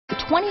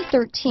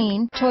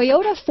2013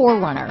 Toyota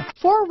 4Runner.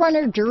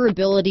 4Runner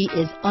durability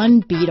is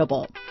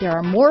unbeatable. There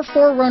are more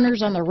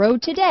 4Runners on the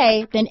road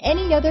today than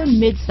any other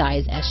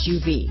midsize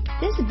SUV.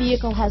 This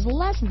vehicle has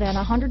less than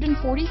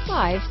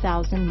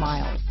 145,000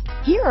 miles.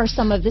 Here are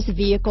some of this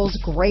vehicle's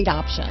great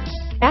options: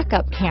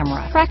 backup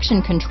camera,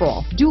 traction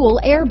control, dual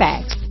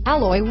airbags,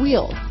 alloy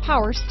wheels,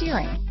 power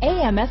steering,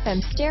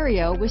 AM/FM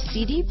stereo with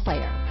CD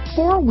player,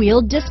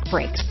 4-wheel disc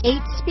brakes,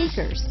 8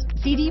 speakers,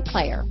 CD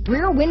player,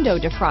 rear window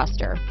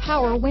defroster,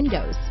 power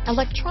windows,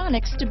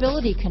 electronic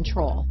stability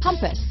control,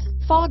 compass,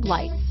 fog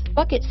lights,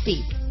 bucket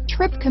seats,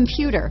 trip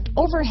computer,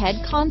 overhead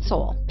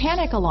console,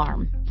 panic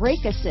alarm,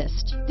 brake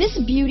assist. This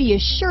beauty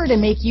is sure to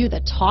make you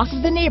the talk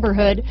of the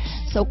neighborhood,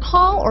 so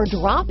call or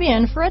drop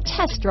in for a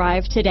test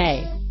drive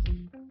today.